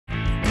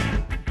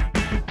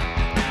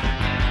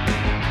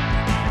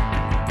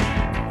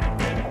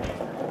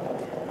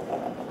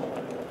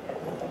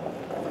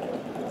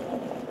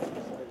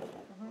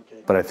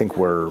but I think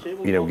we're,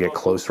 get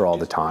closer all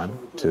the time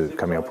to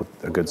coming up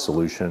with a good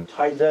solution.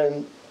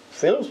 High-def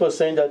films was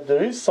saying that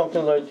there is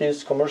something like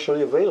this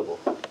commercially available.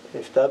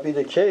 If that be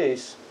the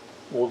case,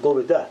 we'll go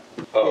with that.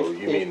 Oh,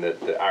 you mean that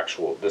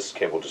this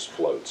cable just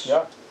floats?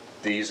 Yeah.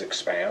 These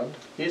expand?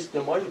 They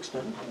might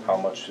expand. How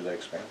much do they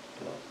expand?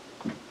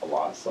 A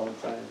lot?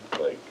 Sometimes.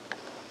 Like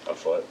a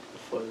foot? A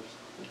foot.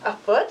 A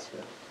foot?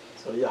 Yeah.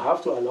 So you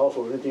have to allow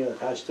for anything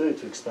attached to it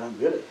to expand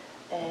with it.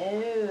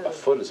 Oh. A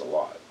foot is a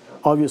lot.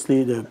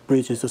 Obviously, the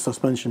bridge is a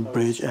suspension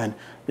bridge, and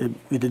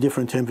with the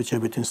different temperature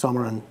between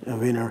summer and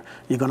winter,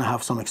 you're going to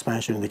have some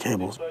expansion in the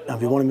cables.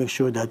 And we want to make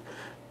sure that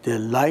the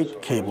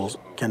light cables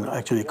can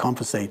actually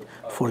compensate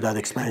for that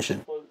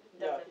expansion.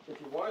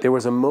 There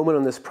was a moment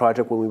on this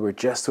project when we were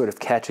just sort of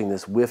catching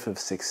this whiff of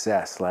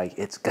success, like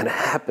it's going to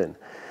happen.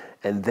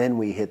 And then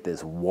we hit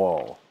this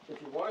wall.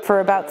 For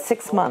about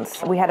 6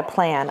 months, we had a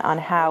plan on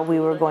how we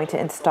were going to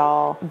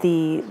install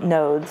the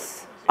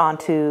nodes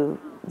onto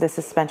the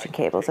suspension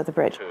cables at the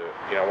bridge.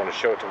 I want to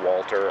show it to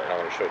Walter, and I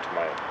want to show it to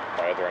my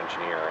other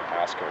engineer and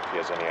ask him if he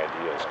has any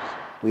ideas.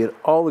 We had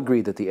all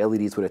agreed that the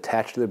LEDs would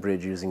attach to the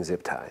bridge using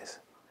zip ties.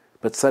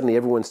 But suddenly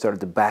everyone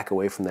started to back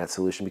away from that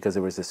solution because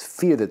there was this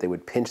fear that they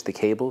would pinch the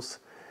cables.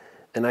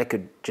 And I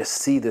could just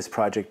see this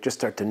project just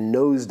start to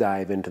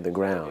nosedive into the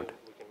ground.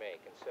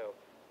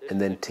 And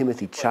then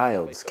Timothy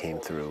Childs came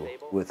through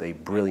with a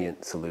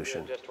brilliant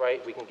solution. Just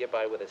right, we can get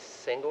by with a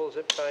single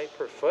zip tie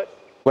per foot.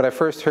 When I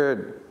first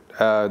heard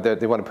that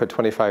they want to put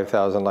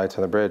 25,000 lights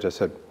on the bridge, I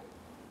said,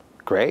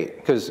 great,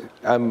 because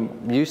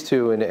I'm used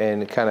to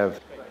and kind of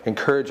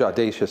encourage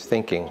audacious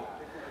thinking,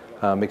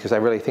 because I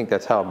really think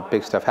that's how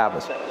big stuff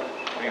happens.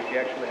 If you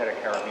actually had a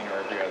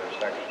carabiner every other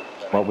section.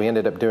 What we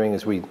ended up doing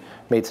is we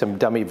made some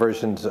dummy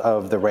versions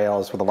of the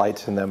rails with the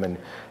lights in them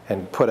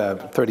and put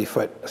a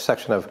 30-foot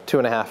section of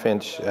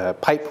 2.5-inch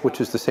pipe, which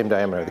is the same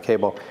diameter of the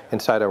cable,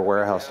 inside our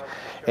warehouse,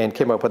 and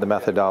came up with a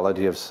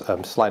methodology of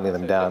sliding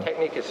them down. The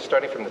technique is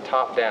starting from the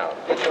top down.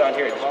 Puts it on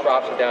here, it just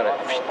drops it down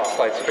and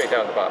slides straight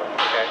down to the bottom,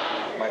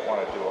 okay? You might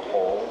want to do a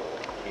hole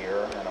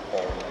here and a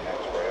hole in the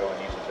next rail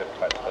and use a zip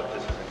tie, but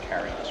this isn't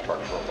carrying the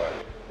structural load.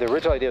 The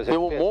original idea was We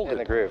will mold in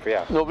the it. groove,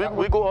 yeah. No,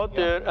 we go out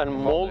there and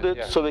mold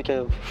it so we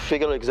can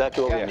figure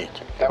exactly what we need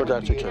for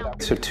that structure.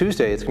 So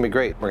Tuesday, it's going to be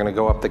great. We're going to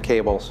go up the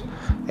cables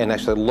and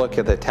actually look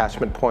at the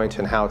attachment points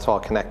and how it's all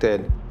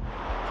connected.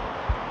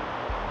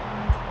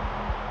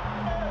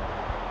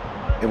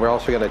 And we're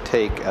also going to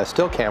take a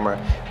still camera,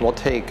 and we'll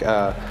take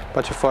a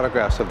bunch of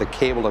photographs of the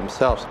cable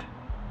themselves.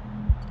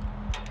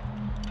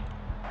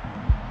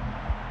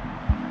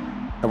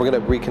 And we're going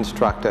to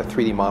reconstruct a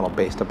 3D model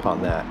based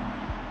upon that.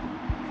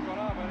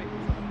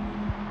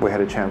 We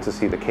had a chance to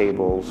see the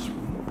cables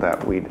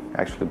that we'd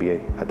actually be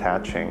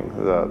attaching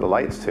the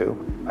lights to.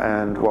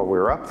 And while we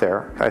were up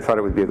there, I thought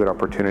it would be a good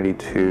opportunity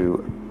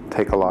to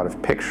take a lot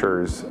of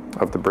pictures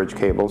of the bridge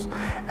cables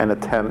and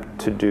attempt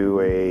to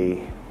do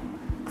a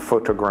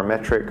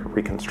photogrammetric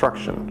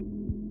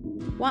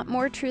reconstruction. Want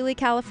more Truly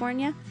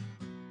California?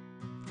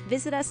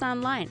 Visit us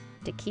online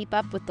to keep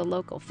up with the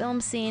local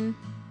film scene,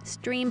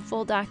 stream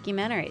full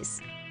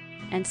documentaries,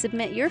 and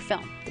submit your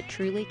film to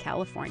Truly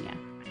California.